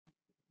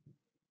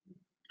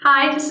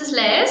Hi, this is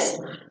Liz.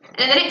 And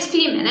in the next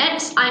few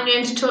minutes, I'm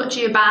going to talk to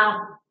you about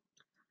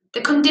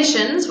the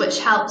conditions which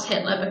helped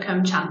Hitler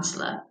become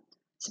Chancellor.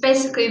 So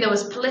basically, there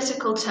was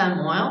political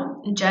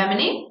turmoil in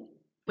Germany,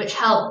 which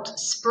helped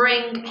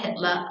spring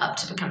Hitler up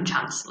to become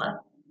Chancellor.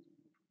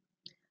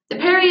 The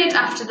period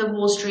after the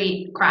Wall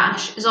Street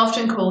crash is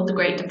often called the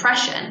Great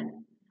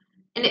Depression,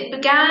 and it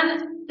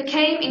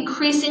became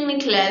increasingly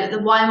clear that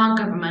the Weimar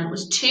government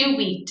was too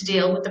weak to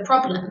deal with the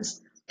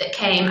problems that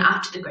came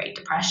after the Great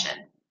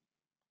Depression.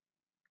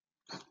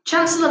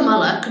 Chancellor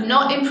Müller could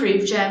not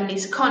improve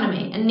Germany's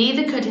economy, and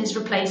neither could his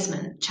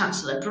replacement,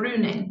 Chancellor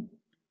Brüning.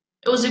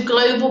 It was a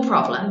global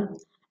problem.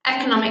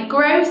 Economic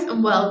growth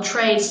and world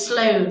trade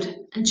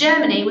slowed, and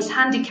Germany was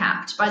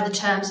handicapped by the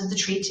terms of the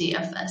Treaty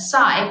of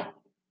Versailles.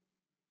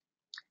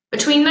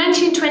 Between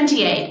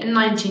 1928 and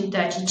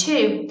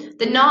 1932,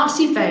 the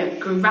Nazi vote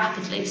grew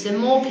rapidly, so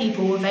more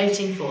people were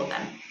voting for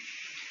them.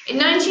 In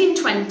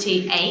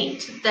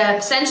 1928, the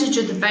percentage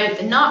of the vote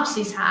the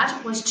Nazis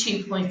had was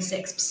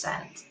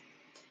 2.6%.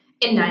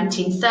 In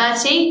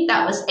 1930,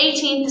 that was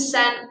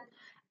 18%,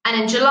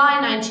 and in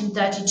July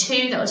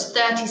 1932, that was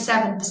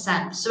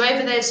 37%. So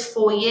over those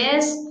 4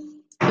 years,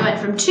 we went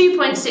from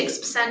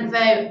 2.6%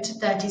 vote to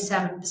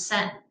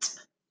 37%.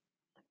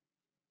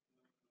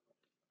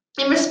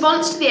 In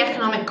response to the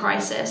economic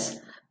crisis,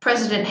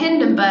 President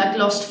Hindenburg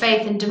lost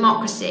faith in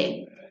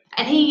democracy,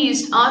 and he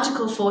used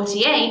Article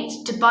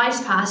 48 to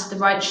bypass the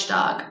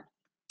Reichstag,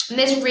 and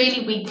this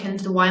really weakened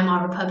the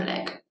Weimar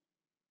Republic.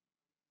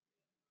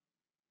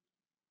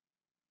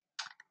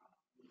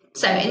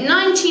 So in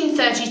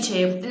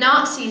 1932, the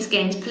Nazis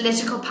gained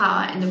political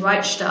power in the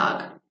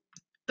Reichstag,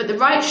 but the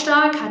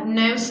Reichstag had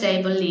no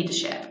stable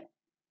leadership.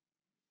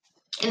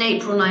 In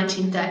April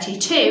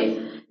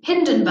 1932,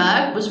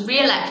 Hindenburg was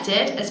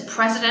re-elected as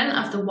president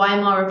of the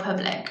Weimar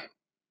Republic.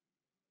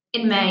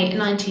 In May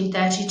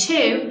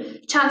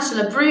 1932,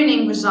 Chancellor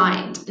Brüning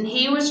resigned and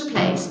he was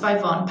replaced by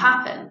von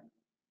Papen.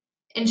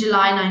 In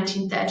July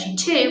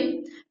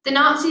 1932, the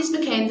Nazis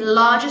became the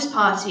largest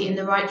party in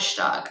the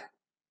Reichstag,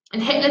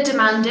 and Hitler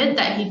demanded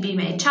that he be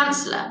made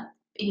Chancellor,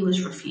 but he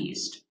was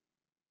refused.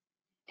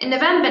 In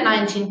November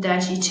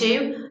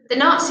 1932, the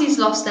Nazis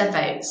lost their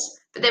votes,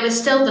 but they were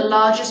still the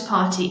largest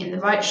party in the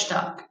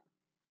Reichstag.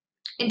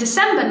 In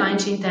December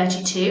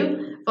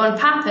 1932, von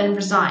Papen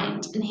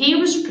resigned, and he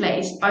was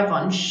replaced by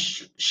von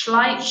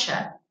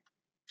Schleicher.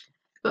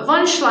 But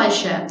von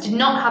Schleicher did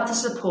not have the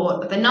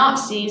support of the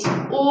Nazis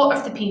or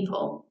of the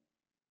people.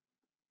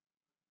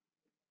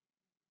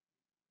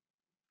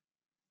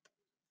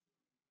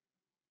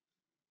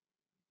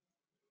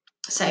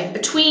 So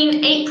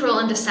between April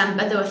and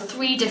December, there were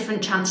 3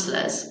 different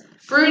chancellors: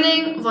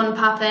 Brüning, von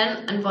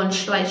Papen, and von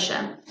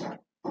Schleicher.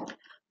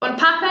 Von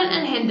Papen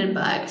and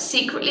Hindenburg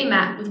secretly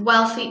met with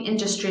wealthy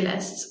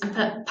industrialists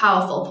and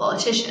powerful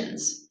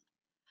politicians.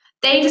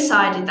 They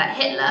decided that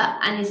Hitler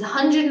and his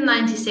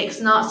 196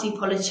 Nazi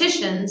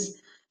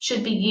politicians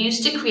should be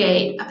used to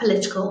create a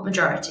political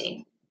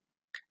majority.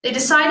 They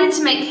decided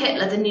to make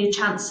Hitler the new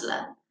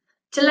chancellor,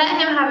 to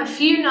let him have a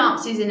few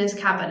Nazis in his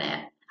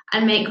cabinet,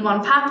 and make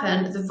von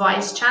Papen the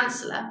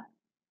vice-chancellor.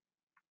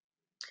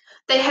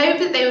 They hoped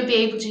that they would be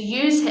able to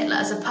use Hitler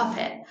as a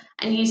puppet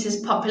and use his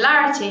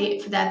popularity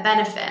for their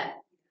benefit.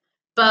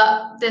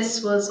 But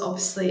this was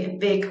obviously a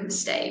big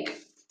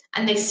mistake,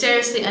 and they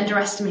seriously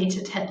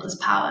underestimated Hitler's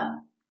power.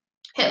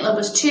 Hitler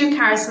was too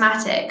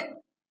charismatic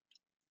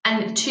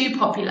and too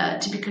popular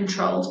to be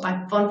controlled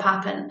by von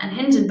Papen and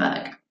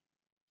Hindenburg.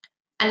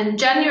 And in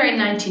January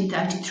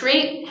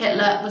 1933,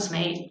 Hitler was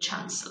made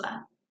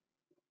Chancellor.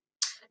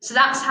 So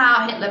that's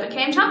how Hitler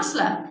became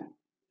Chancellor.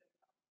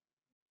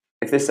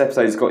 If this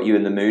episode's got you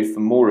in the mood for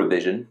more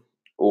revision,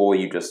 or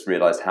you just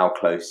realised how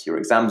close your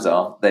exams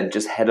are, then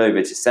just head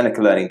over to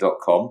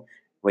senecalearning.com,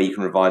 where you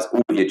can revise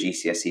all of your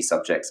GCSE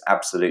subjects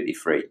absolutely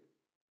free.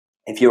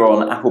 If you're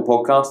on Apple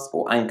Podcasts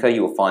or Anchor,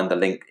 you'll find the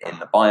link in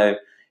the bio.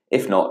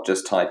 If not,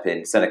 just type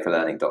in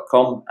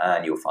senecalearning.com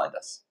and you'll find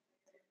us.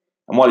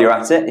 And while you're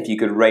at it, if you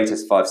could rate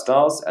us 5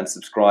 stars and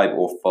subscribe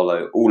or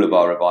follow all of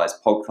our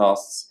revised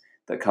podcasts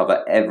that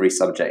cover every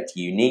subject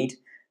you need,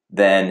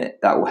 then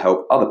that will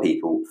help other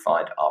people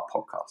find our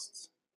podcasts.